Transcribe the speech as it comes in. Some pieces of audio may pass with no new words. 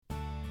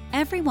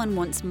Everyone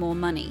wants more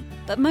money,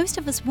 but most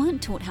of us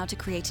weren't taught how to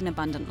create an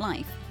abundant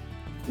life.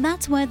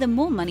 That's where the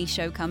More Money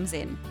Show comes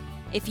in.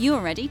 If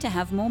you're ready to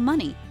have more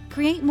money,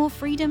 create more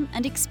freedom,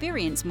 and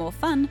experience more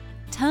fun,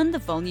 turn the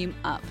volume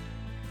up.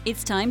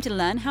 It's time to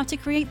learn how to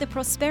create the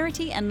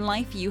prosperity and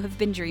life you have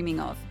been dreaming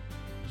of.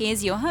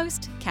 Here's your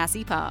host,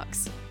 Cassie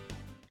Parks.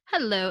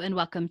 Hello and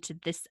welcome to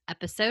this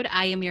episode.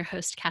 I am your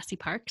host, Cassie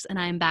Parks, and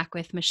I am back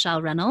with Michelle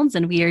Reynolds,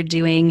 and we are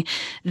doing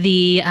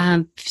the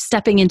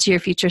Stepping into Your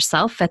Future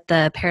Self at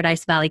the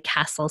Paradise Valley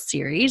Castle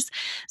series.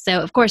 So,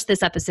 of course,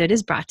 this episode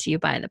is brought to you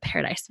by the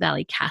Paradise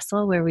Valley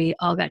Castle, where we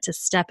all got to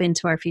step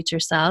into our future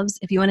selves.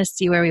 If you want to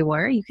see where we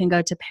were, you can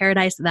go to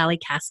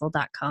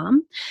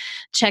paradisevalleycastle.com.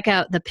 Check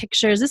out the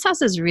pictures. This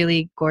house is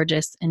really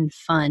gorgeous and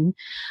fun,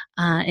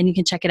 and you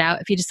can check it out.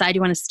 If you decide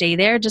you want to stay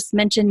there, just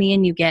mention me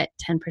and you get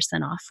 10%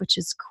 off, which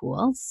is cool.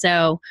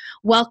 So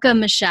welcome,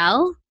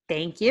 Michelle.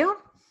 Thank you.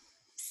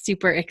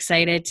 Super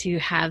excited to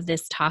have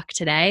this talk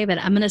today, but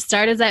I'm going to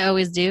start as I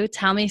always do.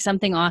 Tell me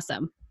something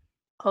awesome.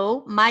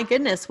 Oh my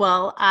goodness.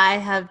 Well, I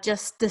have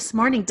just this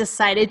morning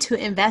decided to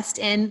invest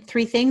in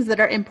 3 things that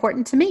are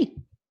important to me.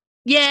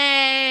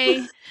 Yay.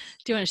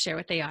 Do you want to share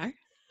what they are?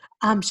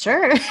 I'm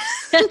sure.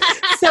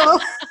 So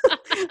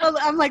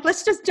I'm like,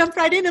 let's just jump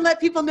right in and let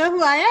people know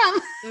who I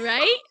am.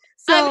 Right?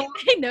 So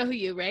I know who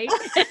you, right?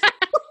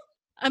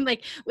 I'm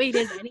like, wait,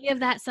 is any of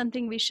that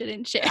something we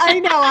shouldn't share? I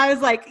know. I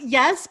was like,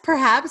 yes,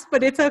 perhaps,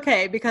 but it's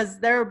okay because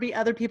there will be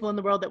other people in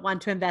the world that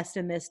want to invest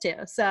in this too.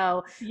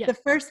 So The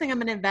first thing I'm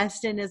going to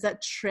invest in is a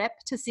trip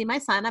to see my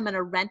son. I'm going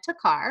to rent a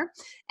car.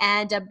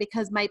 And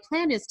because my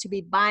plan is to be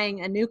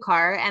buying a new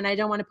car and I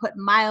don't want to put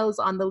miles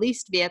on the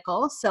leased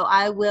vehicle. So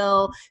I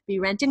will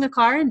be renting a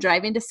car and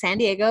driving to San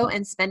Diego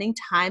and spending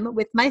time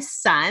with my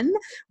son,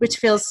 which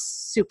feels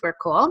super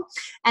cool.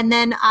 And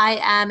then I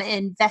am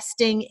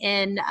investing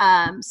in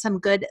some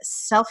good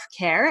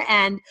self-care.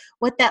 And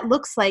what that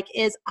looks like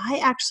is I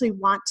actually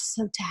want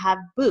to have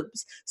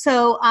boobs.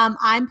 So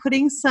I'm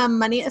putting some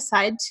money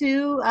aside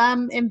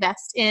to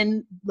invest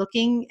in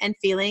looking and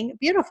feeling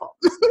beautiful.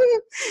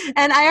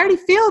 And I already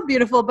feel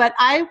beautiful, but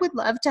I would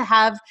love to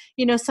have,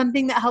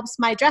 something that helps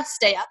my dress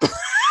stay up.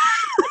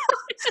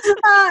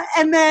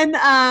 And then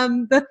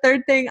the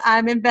third thing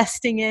I'm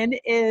investing in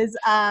is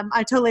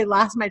I totally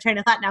lost my train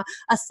of thought now.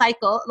 A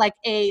cycle, like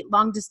a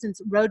long distance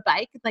road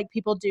bike, like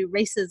people do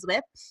races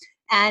with.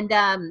 And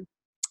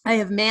I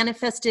have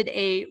manifested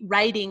a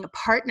riding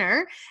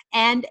partner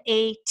and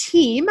a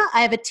team.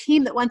 I have a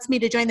team that wants me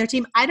to join their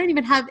team. I don't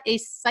even have a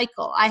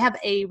cycle. I have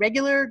a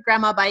regular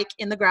grandma bike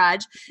in the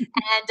garage,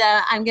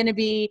 and I'm going to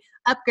be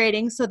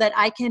upgrading so that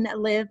I can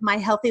live my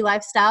healthy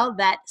lifestyle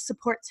that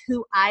supports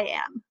who I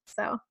am.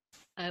 So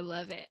I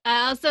love it.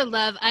 I also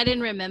I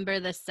didn't remember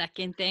the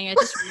second thing. I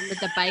just remembered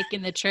the bike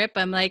and the trip.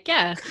 I'm like,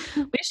 yeah,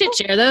 we should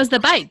share those.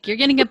 The bike. You're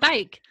getting a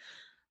bike.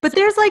 But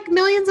there's like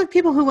millions of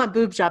people who want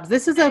boob jobs.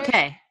 This is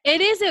okay.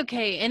 It is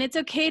okay. And it's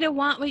okay to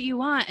want what you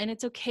want. And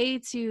it's okay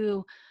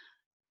to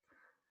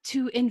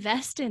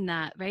invest in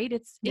that, right?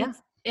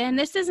 And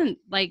this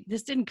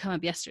didn't come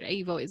up yesterday.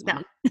 You've always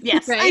wanted. No.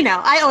 Yes, right? I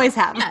know. I always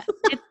have. Yeah.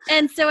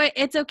 And so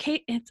it's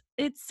okay.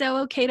 It's so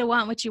okay to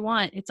want what you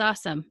want. It's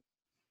awesome.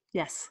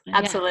 Yes,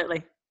 absolutely.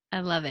 Yeah,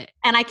 I love it.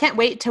 And I can't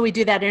wait till we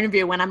do that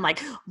interview when I'm like,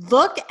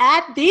 look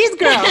at these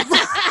girls.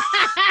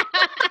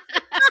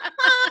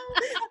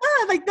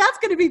 Like, that's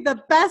going to be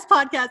the best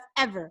podcast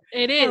ever.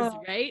 It is,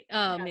 right?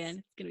 Oh, yes. Man,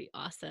 it's going to be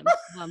awesome.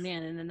 Oh,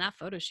 man. And then that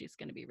photo shoot's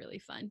going to be really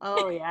fun.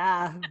 Oh,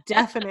 yeah,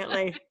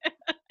 definitely.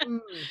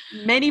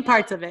 Many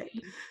parts of it.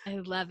 I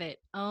love it.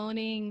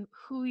 Owning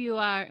who you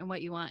are and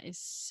what you want is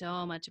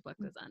so much of what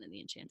goes on in the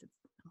Enchanted.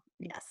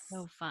 Yes. It's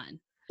so fun.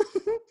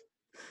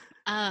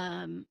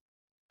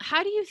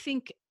 How do you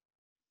think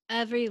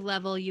every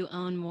level you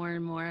own more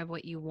and more of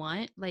what you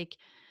want? Like,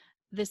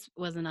 this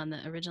wasn't on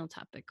the original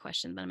topic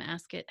question, but I'm going to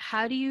ask it.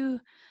 How do you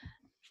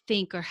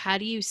think, or how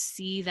do you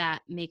see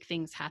that make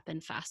things happen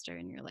faster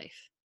in your life?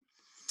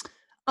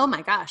 Oh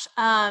my gosh.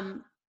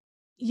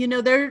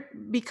 There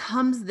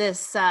becomes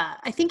this,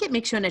 I think it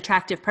makes you an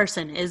attractive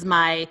person is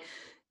my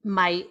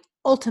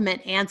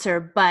ultimate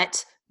answer.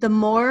 But the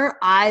more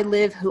I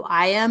live who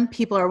I am,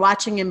 people are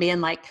watching and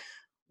being like,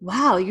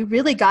 wow, you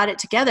really got it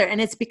together.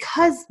 And it's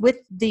because with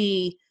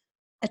the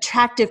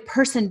attractive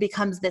person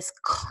becomes this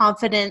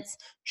confidence,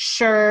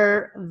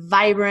 sure,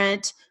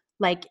 vibrant,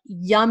 like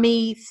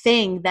yummy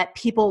thing that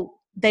people,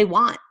 they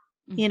want,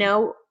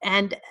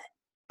 and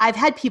I've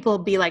had people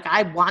be like,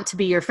 I want to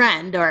be your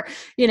friend, or,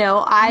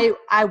 I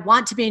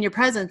want to be in your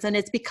presence. And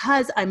it's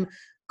because I'm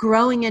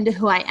growing into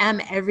who I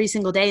am every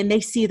single day, and they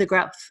see the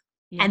growth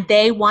and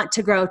they want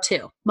to grow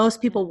too.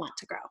 Most people want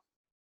to grow.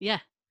 Yeah.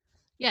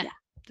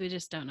 We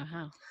just don't know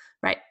how.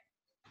 Right.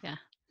 Yeah.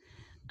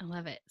 I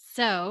love it.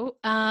 So,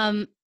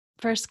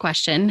 first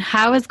question,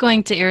 how is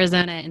going to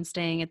Arizona and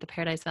staying at the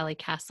Paradise Valley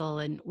Castle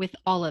and with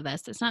all of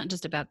us, it's not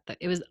just about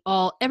it was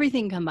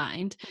everything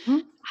combined. Mm-hmm.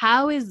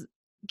 How is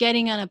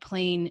getting on a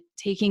plane,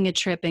 taking a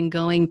trip and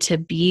going to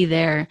be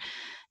there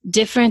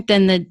different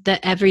than the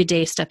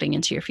everyday stepping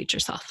into your future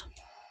self?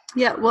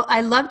 Yeah. Well,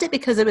 I loved it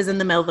because it was in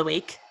the middle of the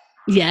week.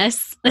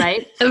 Yes.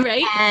 Right.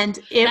 Right. And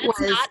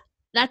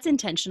that's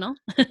intentional.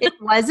 It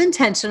was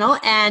intentional.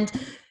 And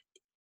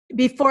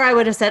before I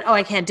would have said, oh,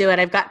 I can't do it,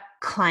 I've got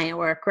client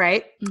work,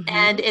 right? Mm-hmm.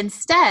 And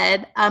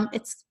instead,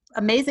 it's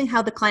amazing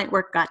how the client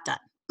work got done.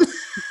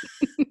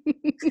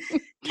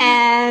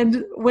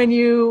 And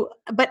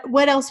but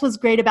what else was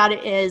great about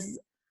it is,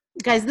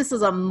 guys, this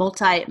is a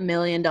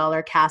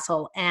multi-million-dollar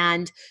castle,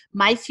 and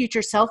my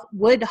future self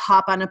would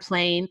hop on a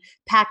plane,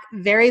 pack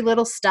very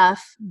little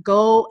stuff,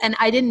 go, and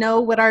I didn't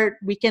know what our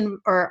weekend,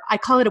 or I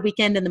call it a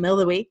weekend in the middle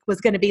of the week,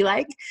 was going to be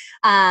like.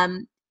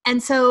 And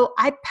so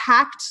I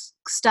packed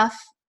stuff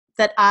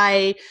that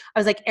I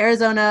was like,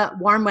 Arizona,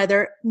 warm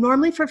weather.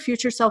 Normally for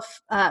future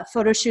self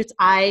photo shoots,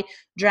 I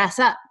dress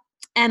up.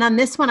 And on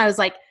this one, I was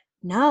like,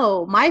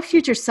 no, my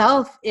future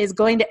self is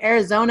going to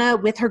Arizona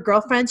with her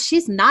girlfriends.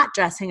 She's not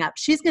dressing up.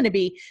 She's going to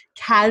be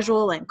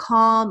casual and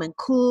calm and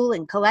cool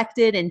and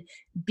collected and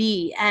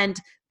be. And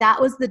that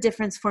was the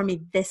difference for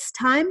me this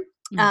time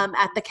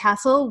at the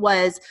castle.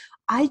 Was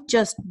I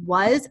just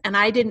was, and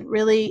I knew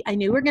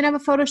we were going to have a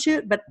photo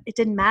shoot, but it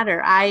didn't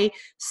matter. I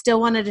still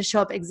wanted to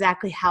show up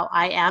exactly how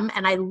I am.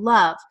 And I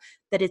love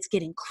that it's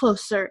getting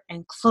closer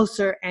and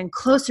closer and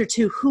closer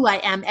to who I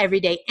am every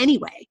day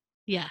anyway.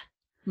 Yeah.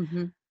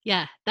 Mm-hmm.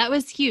 Yeah, that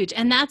was huge.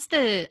 And that's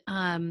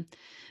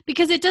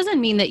because it doesn't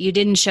mean that you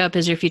didn't show up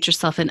as your future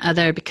self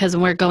because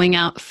when we're going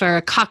out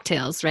for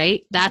cocktails,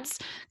 right? That's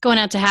going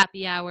out to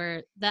happy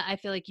hour, that I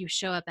feel like you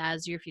show up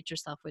as your future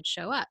self would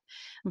show up.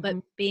 But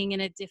being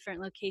in a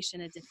different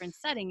location, a different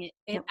setting,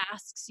 it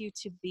asks you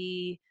to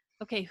be,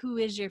 okay, who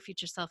is your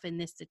future self in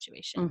this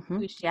situation?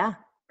 Mm-hmm.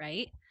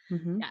 Right?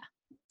 Mm-hmm. Yeah.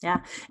 Yeah.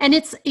 And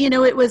it's,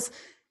 it was,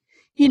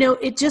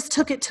 it just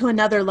took it to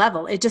another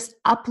level. It just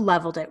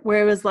up-leveled it,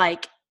 where it was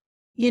like,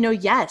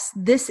 yes,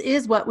 this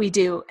is what we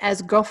do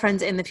as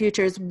girlfriends in the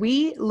future. Is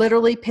we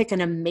literally pick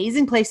an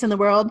amazing place in the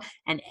world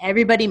and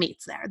everybody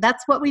meets there.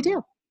 That's what we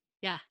do.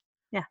 Yeah.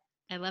 Yeah.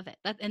 I love it.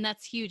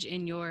 That's huge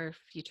in your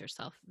future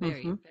self.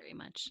 Very, very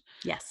much.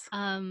 Yes.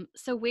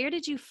 So where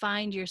did you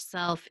find your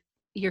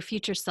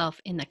future self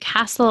in the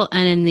castle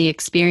and in the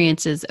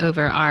experiences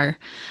over our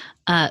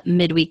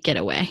midweek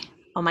getaway?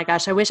 Oh my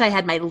gosh, I wish I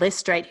had my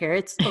list right here.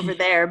 It's over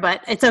there,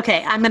 but it's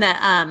okay. I'm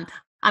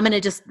going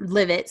to just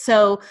live it.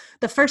 So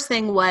the first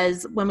thing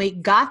was when we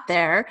got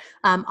there,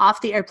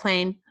 off the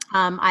airplane,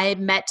 I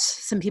met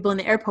some people in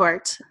the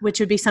airport, which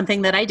would be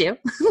something that I do.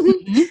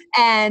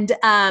 And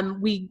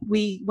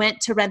we went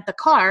to rent the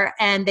car,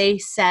 and they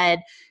said,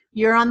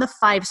 you're on the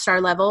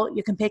 5-star level.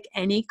 You can pick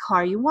any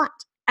car you want.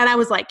 And I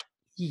was like,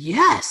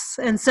 yes.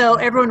 And so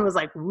everyone was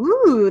like,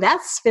 "Ooh,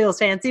 that feels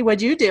fancy.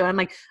 What'd you do?" I'm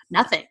like,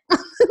 nothing.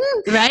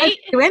 Right? I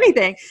didn't do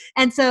anything.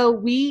 And so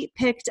we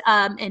picked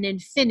an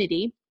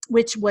Infiniti,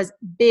 which was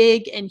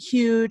big and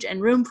huge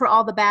and room for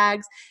all the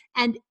bags.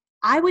 And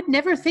I would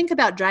never think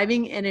about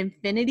driving an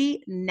Infiniti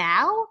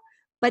now.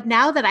 But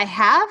now that I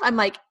have, I'm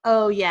like,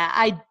 oh yeah,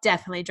 I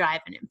definitely drive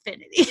an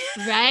Infiniti.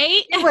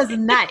 Right? It was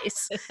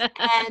nice.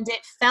 And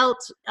it felt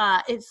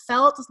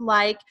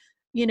like,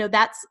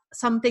 that's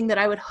something that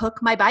I would hook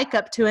my bike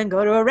up to and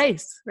go to a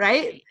race,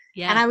 right?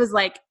 Yeah. And I was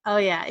like, oh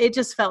yeah, it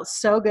just felt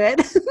so good.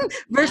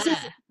 Versus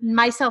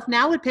myself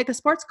now would pick a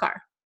sports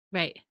car.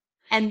 Right.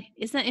 And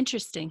isn't that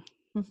interesting?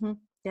 Mm-hmm.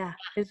 Yeah,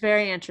 it's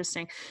very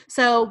interesting.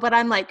 So, but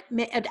I'm like,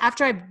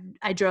 after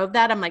I drove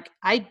that, I'm like,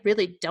 I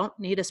really don't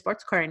need a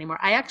sports car anymore.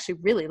 I actually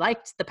really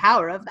liked the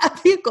power of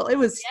that vehicle. It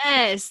was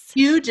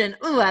huge, and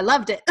I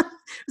loved it. It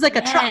was like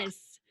a truck.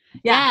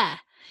 Yeah.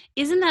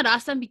 Isn't that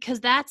awesome? Because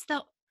that's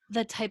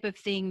the type of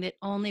thing that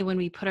only when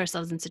we put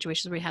ourselves in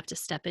situations where we have to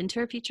step into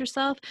our future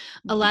self,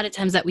 a lot of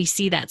times that we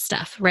see that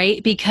stuff,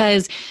 right?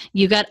 Because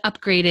you got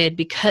upgraded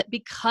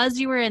because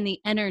you were in the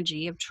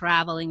energy of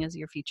traveling as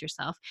your future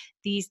self,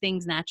 these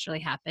things naturally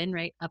happen,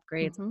 right?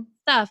 Upgrades,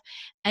 stuff.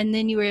 And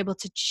then you were able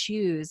to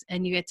choose,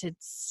 and you get to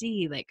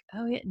see like,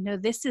 oh yeah, no,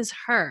 this is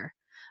her.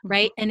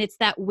 Right. And it's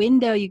that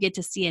window you get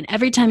to see. And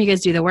every time you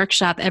guys do the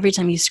workshop, every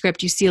time you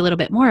script, you see a little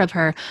bit more of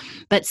her.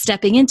 But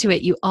stepping into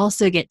it, you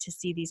also get to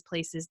see these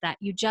places that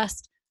you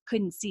just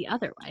couldn't see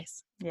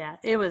otherwise. Yeah,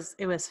 it was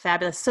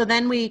fabulous. So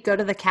then we go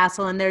to the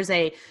castle, and there's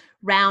a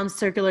round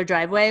circular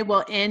driveway.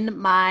 Well, in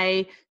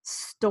my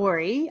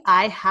story,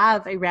 I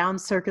have a round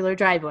circular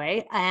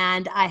driveway,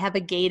 and I have a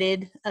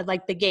gated,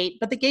 like the gate,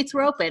 but the gates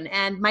were open,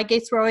 and my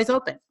gates were always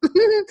open.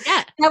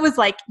 Yeah. I was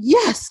like,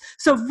 yes.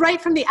 So right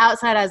from the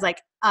outside, I was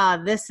like,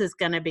 this is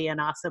going to be an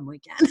awesome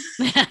weekend.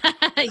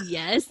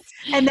 Yes.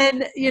 And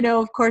then,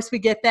 of course we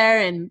get there,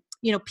 and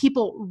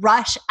people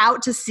rush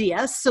out to see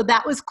us. So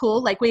that was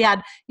cool. Like we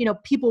had,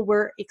 people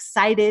were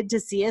excited to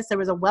see us. There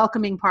was a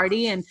welcoming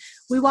party, and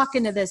we walk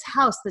into this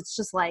house that's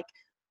just like,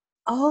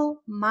 oh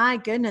my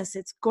goodness,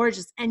 it's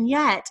gorgeous. And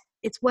yet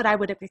it's what I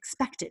would have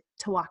expected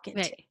to walk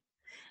into. Right.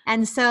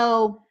 And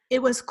so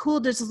it was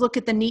cool to just look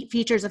at the neat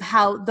features of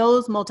how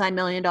those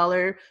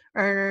multi-million-dollar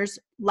earners,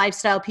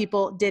 lifestyle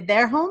people did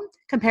their home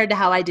compared to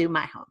how I do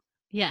my home.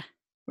 Yeah.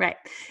 Right.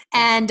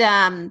 And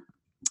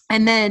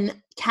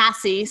then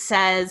Cassie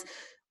says,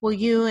 well,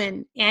 you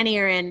and Annie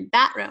are in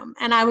that room.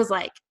 And I was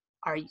like,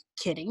 are you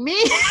kidding me?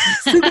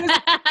 So there's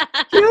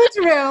a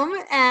huge room,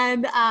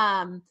 and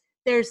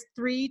there's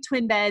 3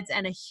 twin beds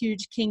and a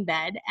huge king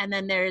bed. And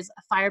then there's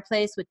a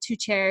fireplace with 2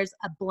 chairs,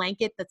 a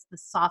blanket that's the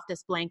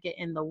softest blanket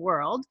in the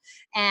world.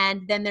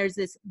 And then there's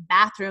this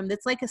bathroom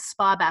that's like a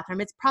spa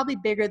bathroom. It's probably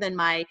bigger than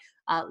my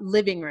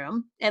living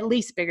room, at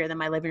least bigger than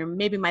my living room.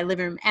 Maybe my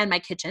living room and my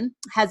kitchen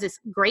has this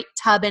great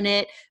tub in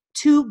it.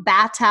 2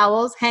 bath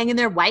towels hanging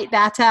there, white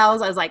bath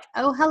towels. I was like,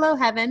 oh, hello,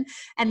 heaven.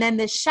 And then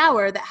this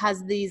shower that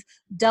has these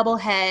double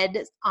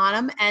heads on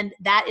them. And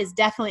that is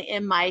definitely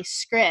in my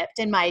script,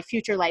 in my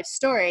future life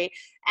story.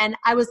 And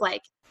I was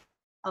like,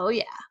 oh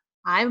yeah,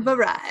 I've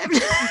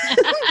arrived.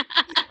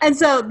 And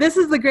so this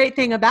is the great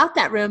thing about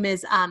that room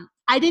is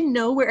I didn't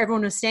know where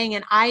everyone was staying.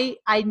 And I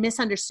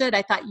misunderstood.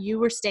 I thought you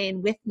were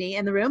staying with me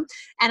in the room.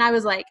 And I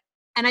was like,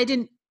 and I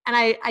didn't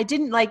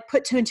like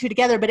put 2 and 2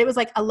 together, but it was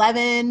like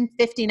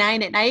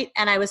 11:59 at night.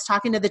 And I was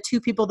talking to the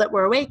 2 people that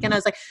were awake and I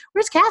was like,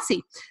 where's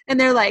Cassie? And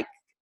they're like,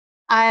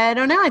 I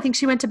don't know. I think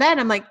she went to bed.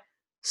 I'm like,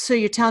 so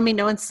you're telling me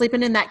no one's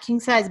sleeping in that king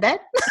size bed?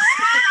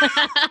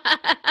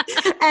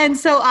 And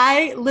so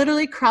I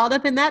literally crawled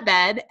up in that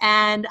bed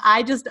and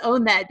I just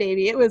owned that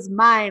baby. It was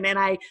mine. And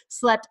I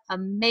slept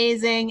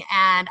amazing.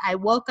 And I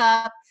woke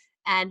up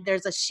and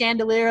there's a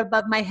chandelier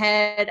above my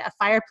head, a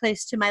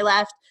fireplace to my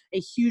left, a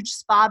huge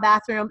spa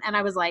bathroom. And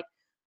I was like,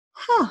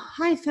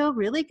 I feel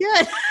really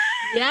good.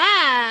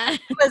 Yeah.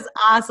 It was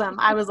awesome.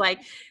 I was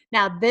like,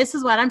 now this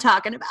is what I'm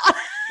talking about.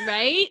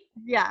 Right?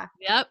 Yeah.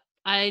 Yep.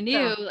 I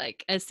knew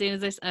like as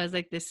soon as I was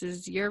like, this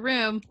is your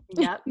room.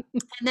 Yep.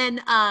 And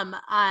then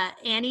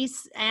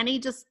Annie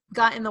just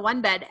got in the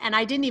one bed and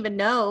I didn't even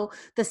know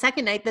the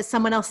second night that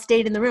someone else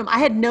stayed in the room. I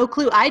had no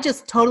clue. I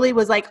just totally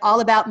was like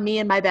all about me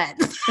and my bed.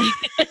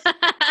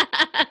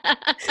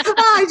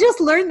 I just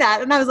learned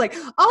that. And I was like,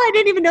 oh, I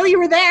didn't even know you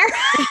were there.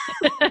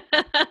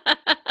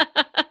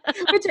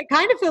 Which I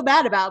kind of feel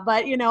bad about,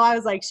 but I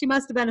was like, she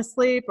must have been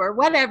asleep or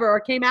whatever, or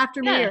came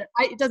after me. Or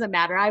it doesn't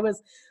matter. I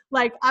was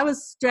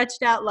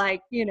stretched out,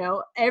 like,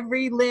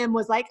 every limb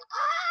was like,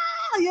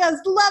 yes,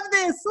 love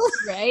this.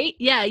 Right.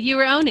 Yeah. You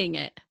were owning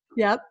it.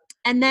 Yep.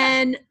 And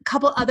then a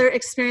couple other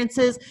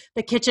experiences.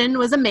 The kitchen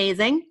was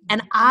amazing.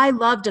 And I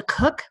love to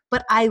cook,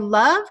 but I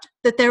loved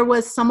that there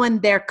was someone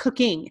there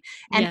cooking.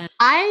 And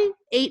I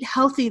ate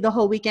healthy the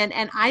whole weekend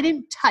and I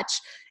didn't touch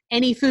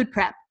any food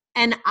prep.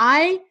 And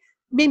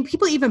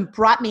people even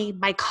brought me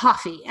my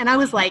coffee. And I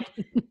was like,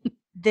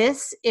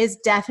 this is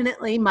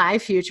definitely my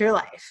future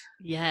life.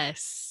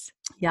 Yes.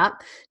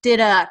 Yep. Did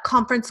a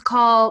conference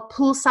call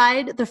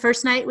poolside the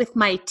first night with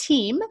my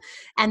team.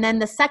 And then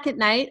the second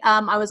night,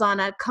 I was on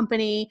a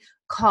company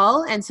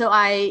call. And so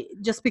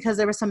just because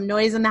there was some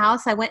noise in the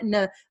house, I went in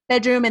the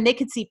bedroom and they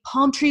could see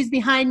palm trees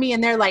behind me.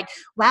 And they're like,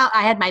 wow,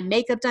 I had my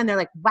makeup done. They're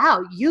like,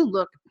 wow, you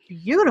look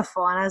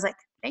beautiful. And I was like,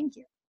 thank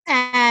you.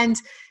 And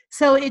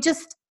so it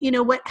just,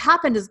 what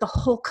happened is the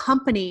whole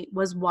company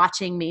was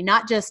watching me,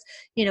 not just,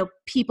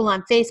 people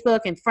on Facebook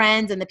and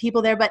friends and the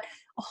people there, but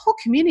a whole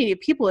community of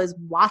people is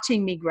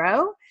watching me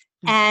grow.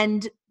 Mm-hmm.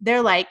 And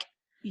they're like,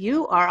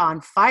 you are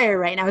on fire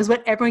right now is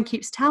what everyone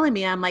keeps telling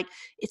me. I'm like,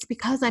 it's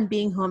because I'm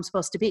being who I'm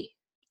supposed to be.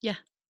 Yeah.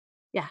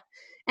 Yeah.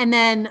 And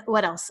then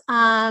what else?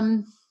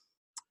 Oh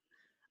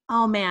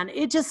man,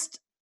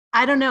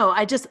 I don't know.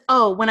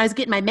 When I was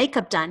getting my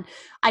makeup done,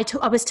 I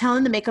was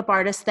telling the makeup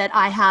artist that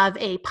I have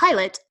a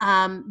pilot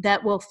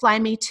that will fly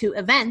me to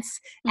events.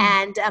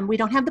 Mm-hmm. And we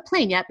don't have the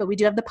plane yet, but we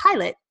do have the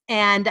pilot.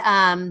 And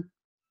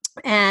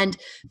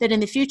that in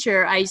the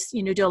future, I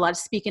do a lot of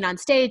speaking on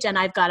stage, and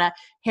I've got a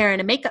hair and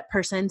a makeup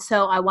person.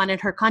 So I wanted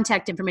her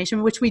contact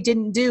information, which we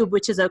didn't do,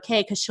 which is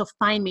okay because she'll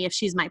find me if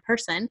she's my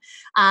person.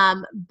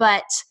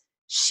 But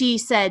she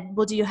said,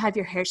 well, do you have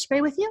your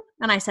hairspray with you?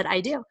 And I said,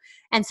 I do.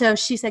 And so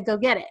she said, go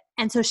get it.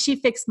 And so she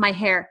fixed my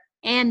hair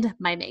and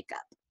my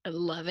makeup. I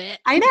love it.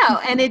 I know.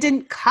 And it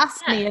didn't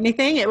cost me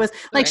anything. It was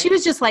like, She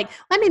was just like,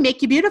 let me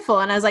make you beautiful.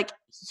 And I was like,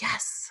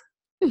 yes.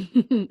 So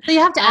you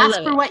have to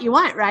ask for what you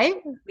want, right?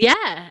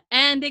 Yeah.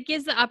 And it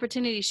gives the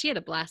opportunity. She had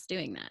a blast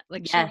doing that.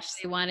 Like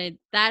she wanted,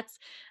 I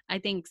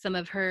think some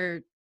of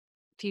her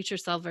future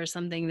self or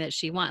something that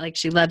she wants. Like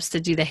she loves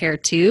to do the hair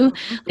too.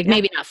 Like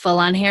maybe not full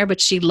on hair,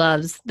 but she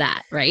loves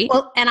that. Right.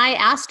 Well, and I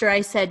asked her, I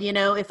said,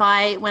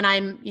 when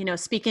I'm,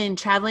 speaking and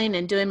traveling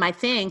and doing my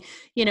thing,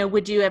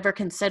 would you ever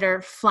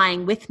consider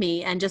flying with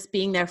me and just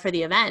being there for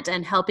the event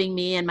and helping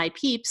me and my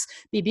peeps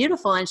be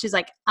beautiful? And she's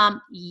like,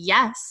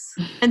 yes.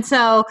 And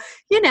so,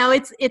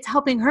 it's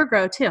helping her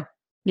grow too.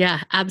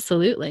 Yeah,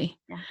 absolutely.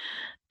 Yeah.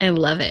 I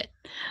love it.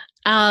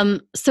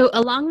 So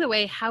along the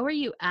way, how are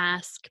you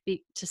asked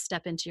to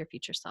step into your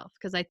future self?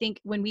 Because I think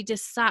when we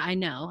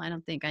decide,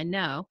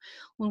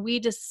 when we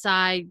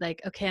decide like,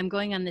 okay, I'm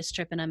going on this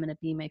trip and I'm going to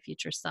be my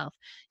future self,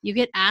 you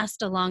get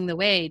asked along the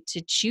way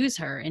to choose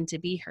her and to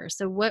be her.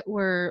 So what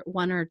were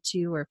 1 or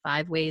 2 or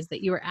 5 ways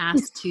that you were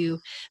asked to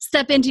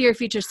step into your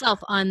future self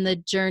on the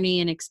journey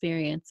and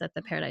experience at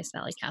the Paradise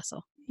Valley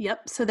Castle?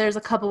 Yep. So there's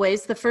a couple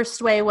ways. The first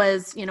way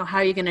was, how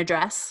are you going to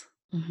dress?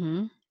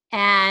 Mm-hmm.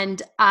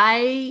 And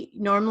I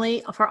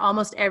normally, for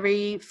almost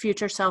every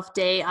future self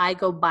day, I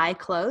go buy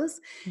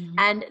clothes. Mm-hmm.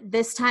 And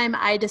this time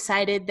I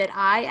decided that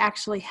I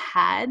actually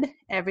had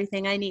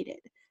everything I needed.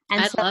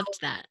 And I loved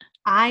that.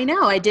 I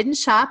know. I didn't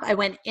shop. I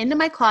went into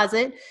my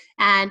closet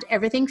and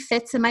everything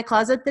fits in my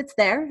closet that's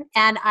there.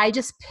 And I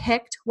just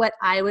picked what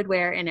I would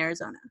wear in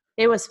Arizona.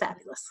 It was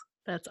fabulous.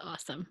 That's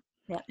awesome.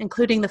 Yeah.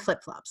 Including the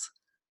flip-flops.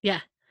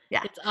 Yeah.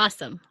 Yeah. It's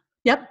awesome.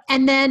 Yep.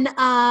 And then,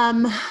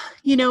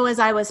 as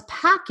I was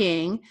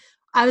packing,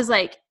 I was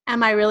like,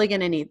 am I really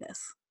going to need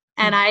this?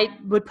 And I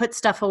would put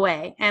stuff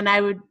away, and I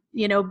would,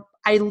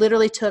 I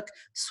literally took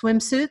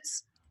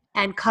swimsuits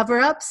and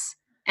cover-ups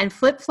and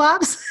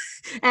flip-flops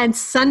and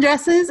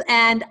sundresses.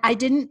 And I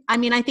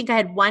think I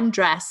had one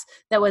dress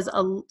that was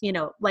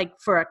like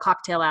for a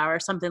cocktail hour or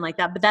something like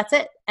that, but that's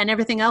it. And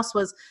everything else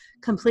was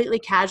completely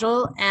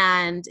casual,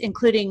 and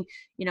including,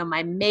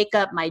 my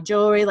makeup, my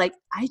jewelry. Like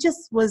I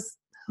just was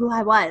who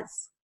I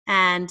was.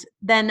 And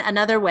then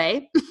another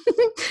way,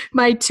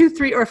 my 2,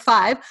 3, or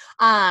 5,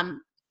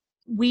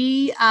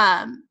 we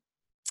have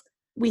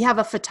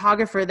a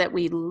photographer that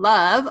we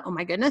love. Oh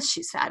my goodness,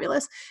 she's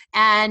fabulous.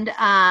 And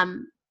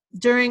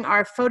during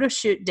our photo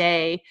shoot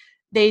day,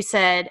 they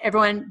said,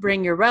 everyone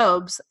bring your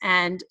robes.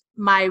 And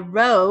my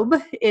robe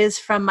is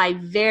from my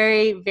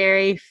very,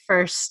 very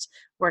first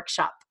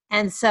workshop.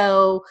 And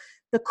so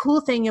the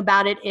cool thing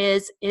about it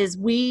is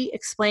we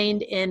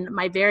explained in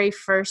my very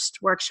first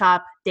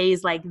workshop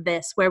days like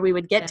this, where we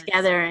would get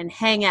together and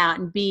hang out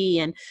and be,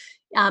 and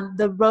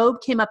the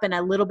robe came up in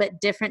a little bit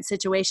different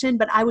situation,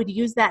 but I would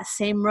use that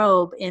same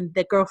robe in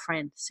the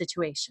girlfriend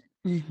situation.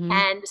 Mm-hmm.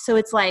 And so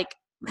it's like,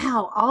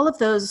 wow, all of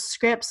those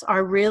scripts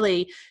are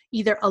really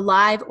either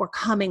alive or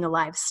coming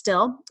alive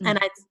still. Mm-hmm. And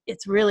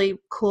it's really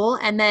cool.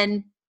 And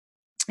then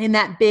in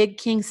that big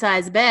king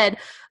size bed,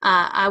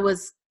 I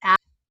was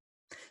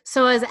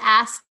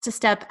asked to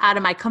step out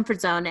of my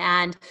comfort zone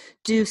and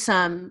do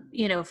some,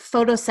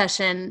 photo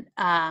session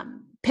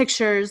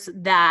pictures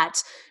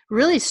that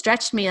really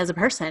stretched me as a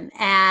person,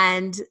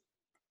 and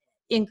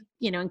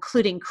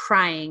including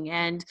crying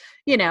and,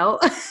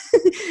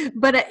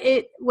 but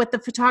what the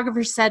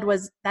photographer said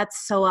was,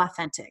 that's so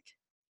authentic.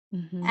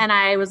 Mm-hmm. And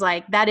I was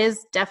like, that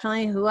is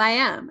definitely who I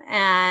am.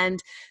 And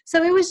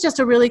so it was just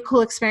a really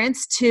cool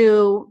experience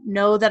to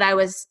know that I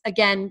was,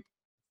 again,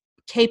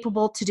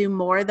 capable to do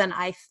more than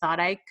I thought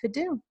I could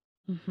do.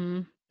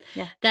 Mm-hmm.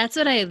 Yeah. That's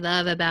what I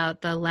love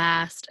about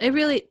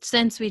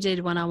since we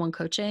did one-on-one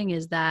coaching,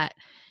 is that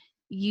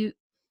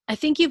I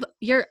think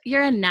you're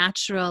a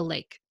natural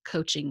like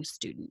coaching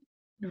student,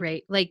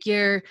 right? Like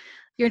you're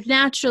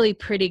naturally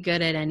pretty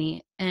good at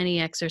any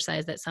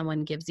exercise that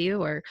someone gives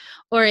you,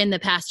 or in the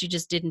past you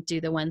just didn't do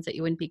the ones that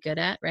you wouldn't be good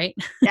at, right?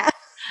 Yeah.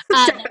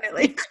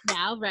 Definitely.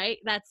 Now, right?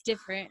 That's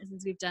different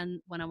since we've done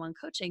one-on-one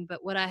coaching.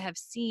 But what I have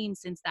seen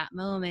since that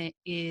moment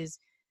is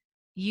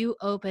you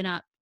open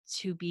up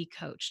to be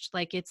coached.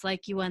 Like it's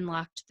like you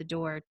unlocked the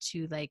door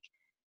to like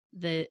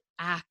the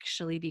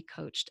actually be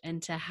coached,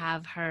 and to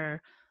have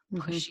her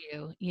push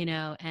you,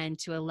 and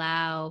to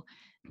allow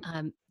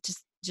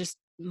just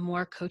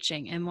more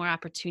coaching and more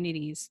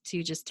opportunities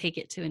to just take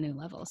it to a new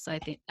level. So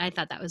I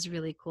thought that was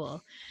really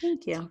cool.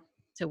 Thank you.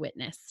 To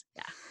witness.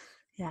 Yeah.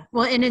 Yeah.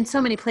 Well, and in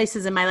so many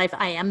places in my life,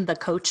 I am the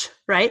coach,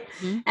 right?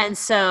 Mm-hmm. And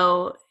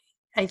so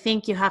I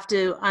think you have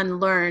to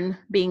unlearn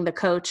being the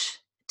coach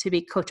to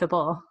be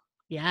coachable.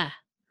 Yeah,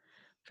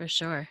 for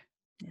sure.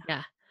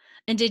 Yeah.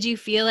 And did you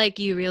feel like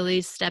you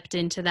really stepped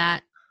into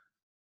that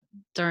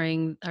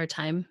during our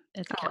time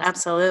at the castle?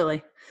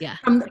 Absolutely. Yeah.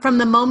 From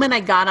the moment I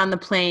got on the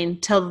plane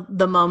till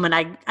the moment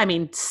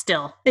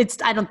still,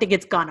 I don't think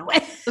it's gone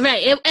away.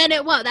 Right.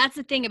 That's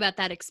the thing about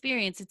that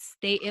experience.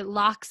 It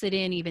locks it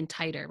in even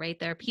tighter, right?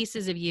 There are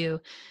pieces of you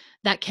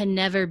that can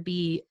never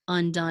be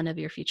undone of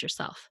your future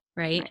self.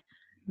 Right.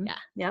 Mm-hmm. Yeah.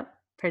 Yep.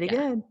 Pretty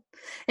good.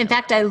 In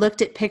fact, I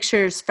looked at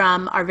pictures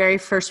from our very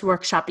first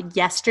workshop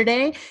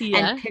yesterday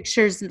and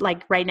pictures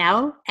like right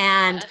now,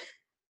 and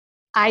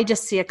I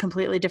just see a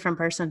completely different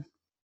person.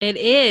 It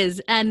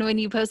is. And when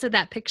you posted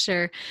that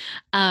picture,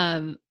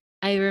 I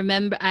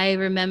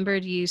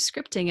remembered you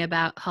scripting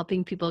about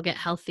helping people get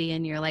healthy,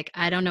 and you're like,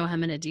 I don't know how I'm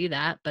going to do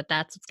that, but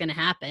that's what's going to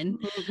happen.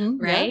 Mm-hmm.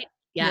 Right?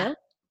 Yeah.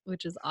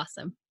 Which is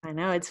awesome. I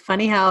know. It's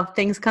funny how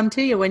things come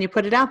to you when you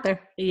put it out there.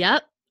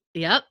 Yep.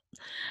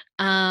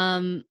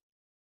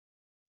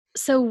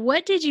 So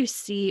what did you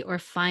see or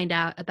find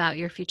out about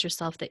your future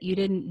self that you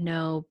didn't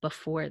know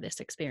before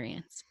this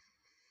experience?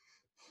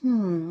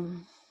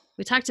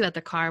 We talked about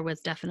the car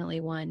was definitely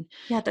one.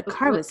 Yeah, the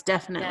car was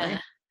definitely. Yeah.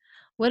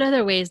 What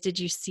other ways did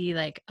you see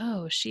like,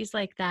 oh, she's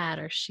like that,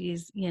 or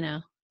she's, Yeah,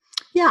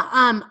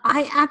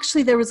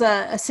 there was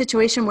a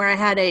situation where I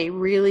had a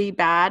really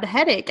bad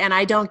headache, and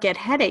I don't get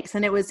headaches.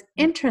 And it was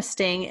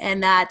interesting in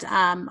that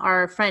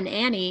our friend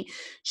Annie,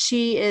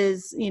 she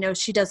is,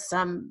 she does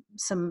some,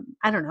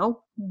 I don't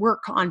know,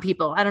 work on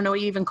people. I don't know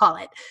what you even call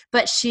it.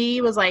 But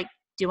she was like,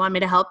 do you want me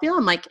to help you?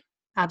 I'm like,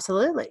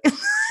 absolutely.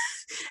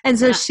 And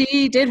so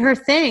she did her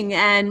thing,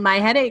 and my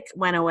headache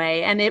went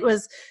away. And it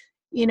was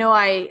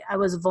I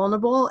was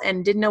vulnerable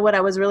and didn't know what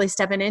I was really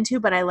stepping into,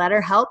 but I let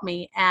her help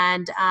me.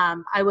 And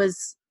I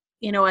was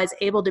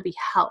able to be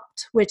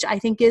helped, which I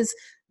think is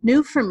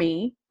new for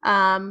me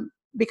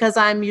because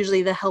I'm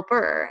usually the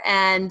helper.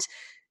 And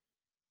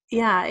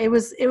yeah, it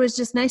was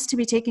just nice to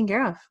be taken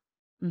care of.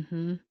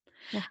 Mm-hmm.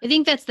 Yeah. I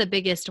think that's the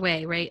biggest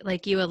way, right?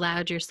 Like you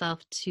allowed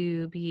yourself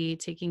to be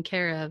taken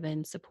care of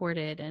and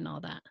supported and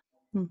all that.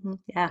 Mm-hmm.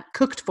 Yeah.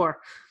 Cooked for.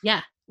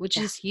 Yeah. Which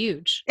is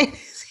huge.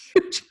 It's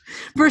huge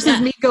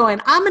versus me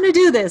going, I'm going to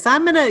do this.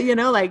 I'm going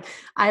to,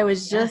 I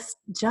was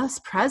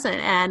just present,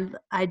 and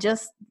I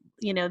just,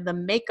 the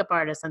makeup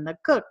artist and the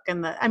cook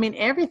and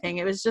everything.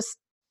 It was just,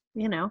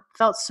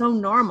 felt so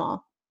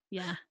normal.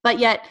 Yeah. But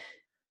yet,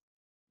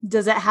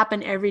 does that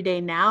happen every day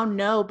now?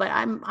 No, but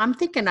I'm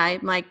thinking I'm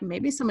like,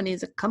 maybe someone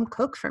needs to come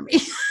cook for me.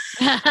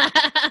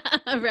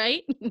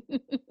 Right?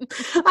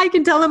 I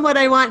can tell them what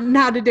I want and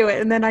how to do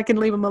it, and then I can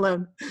leave them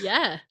alone.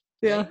 Yeah.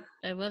 Yeah. Right?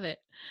 I love it.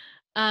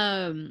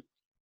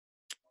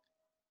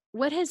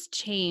 What has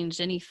changed?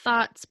 Any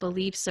thoughts,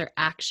 beliefs, or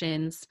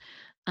actions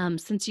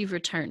since you've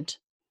returned?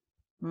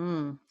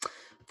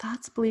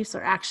 Thoughts, beliefs,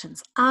 or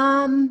actions?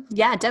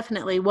 Yeah,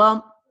 definitely.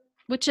 Well,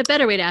 which a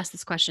better way to ask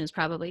this question is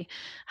probably,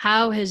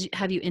 how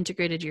have you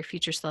integrated your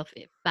future self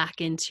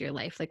back into your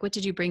life? Like, what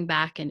did you bring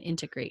back and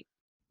integrate?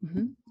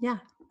 Mm-hmm. Yeah.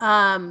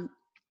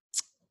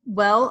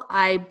 Well,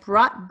 I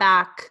brought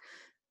back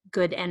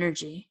good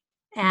energy,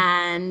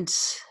 and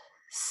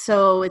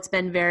so it's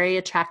been very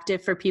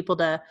attractive for people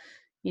to,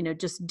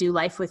 just do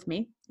life with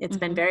me. It's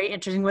been very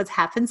interesting what's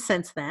happened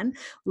since then.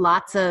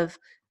 Lots of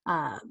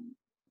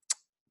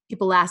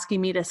people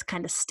asking me to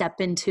kind of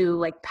step into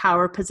like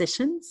power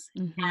positions.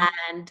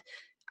 And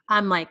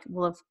I'm like,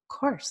 well, of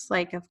course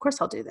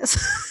I'll do this.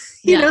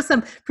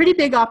 Some pretty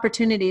big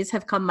opportunities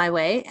have come my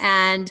way.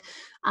 And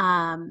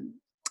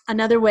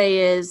another way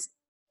is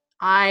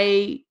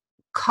I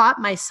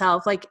caught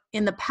myself, like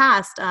in the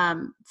past,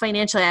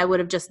 financially, I would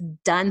have just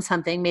done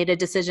something, made a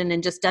decision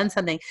and just done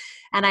something.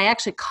 And I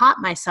actually caught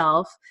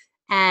myself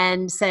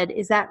and said,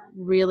 is that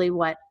really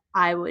what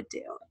I would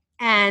do?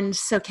 And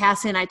so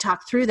Cassie and I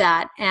talked through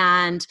that.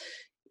 And,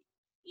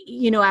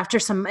 after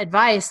some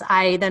advice,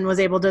 I then was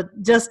able to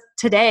just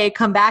today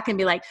come back and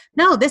be like,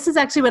 no, this is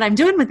actually what I'm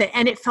doing with it.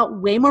 And it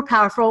felt way more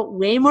powerful,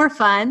 way more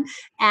fun,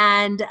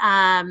 and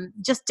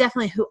just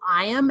definitely who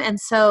I am. And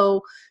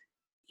so,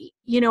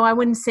 I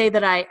wouldn't say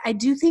that I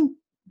do think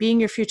being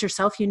your future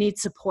self, you need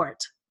support,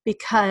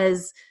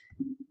 because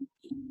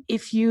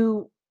if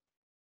you'd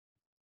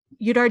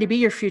already be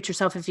your future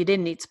self if you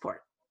didn't need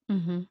support.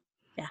 Mm-hmm.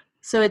 Yeah.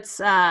 So it's,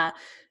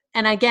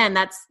 and again,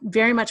 that's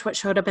very much what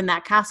showed up in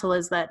that castle,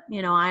 is that,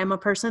 I am a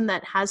person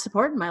that has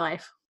support in my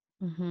life.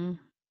 And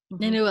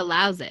who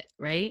allows it,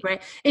 right?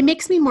 Right. It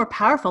makes me more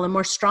powerful and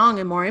more strong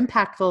and more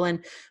impactful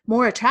and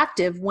more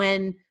attractive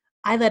when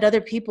I let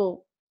other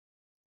people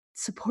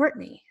support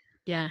me.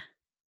 Yeah.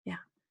 Yeah.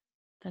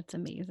 That's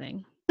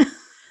amazing.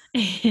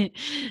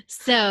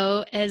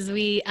 So as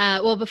we,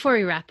 before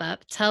we wrap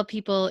up, tell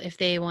people if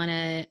they want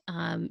to,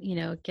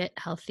 get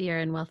healthier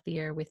and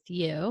wealthier with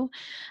you,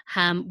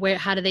 how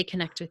do they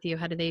connect with you?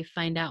 How do they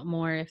find out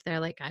more if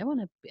they're like, I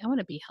want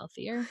to be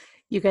healthier?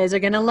 You guys are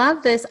going to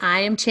love this.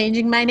 I am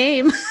changing my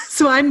name.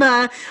 So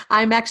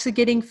I'm actually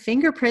getting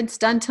fingerprints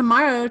done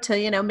tomorrow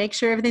to, make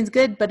sure everything's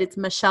good, but it's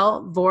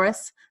Michelle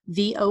Voris,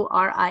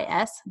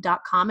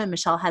 VORIS.com. And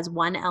Michelle has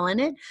one L in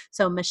it.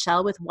 So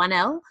Michelle with one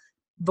L,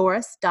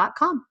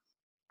 Voris.com.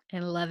 I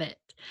love it.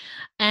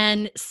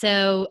 And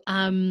so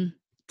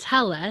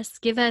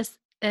give us,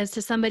 as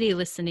to somebody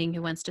listening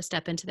who wants to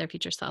step into their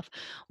future self,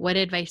 what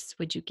advice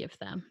would you give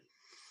them?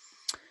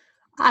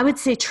 I would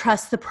say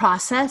trust the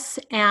process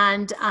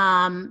and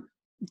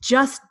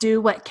just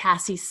do what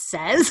Cassie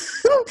says.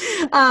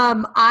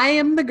 I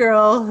am the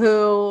girl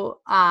who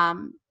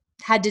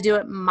had to do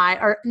it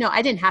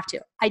I didn't have to.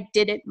 I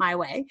did it my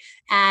way.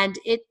 And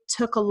it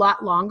took a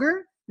lot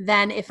longer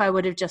than if I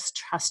would have just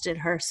trusted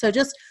her. So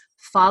just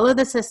follow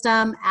the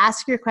system,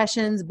 ask your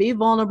questions, be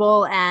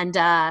vulnerable. And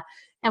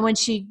when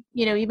she,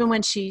 even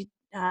when she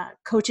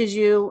coaches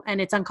you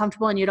and it's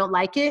uncomfortable and you don't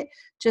like it,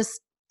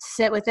 just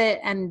sit with it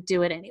and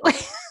do it anyway.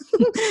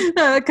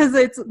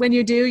 Because when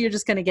you do, you're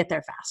just going to get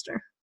there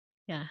faster.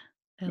 Yeah.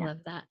 I love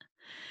that.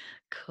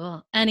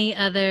 Cool. Any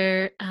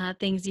other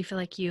things you feel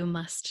like you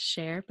must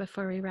share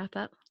before we wrap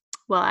up?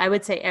 Well, I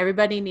would say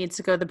everybody needs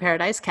to go to the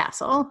Paradise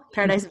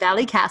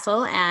Valley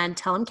Castle, and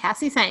tell them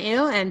Cassie sent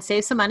you and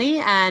save some money.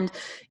 And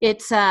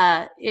it's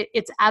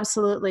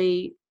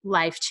absolutely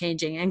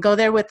life-changing. And go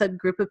there with a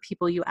group of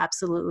people you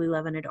absolutely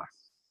love and adore.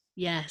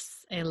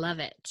 Yes, I love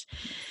it.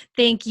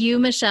 Thank you,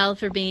 Michelle,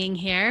 for being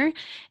here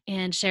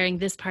and sharing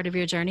this part of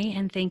your journey.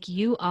 And thank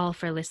you all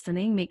for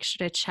listening. Make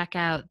sure to check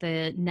out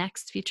the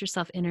next Future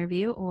Self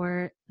interview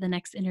or the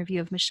next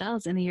interview of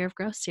Michelle's in the Year of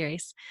Growth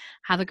series.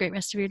 Have a great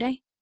rest of your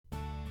day.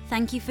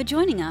 Thank you for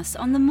joining us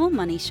on The More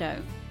Money Show.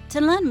 To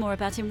learn more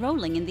about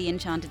enrolling in the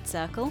Enchanted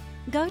Circle,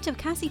 go to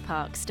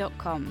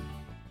CassieParks.com.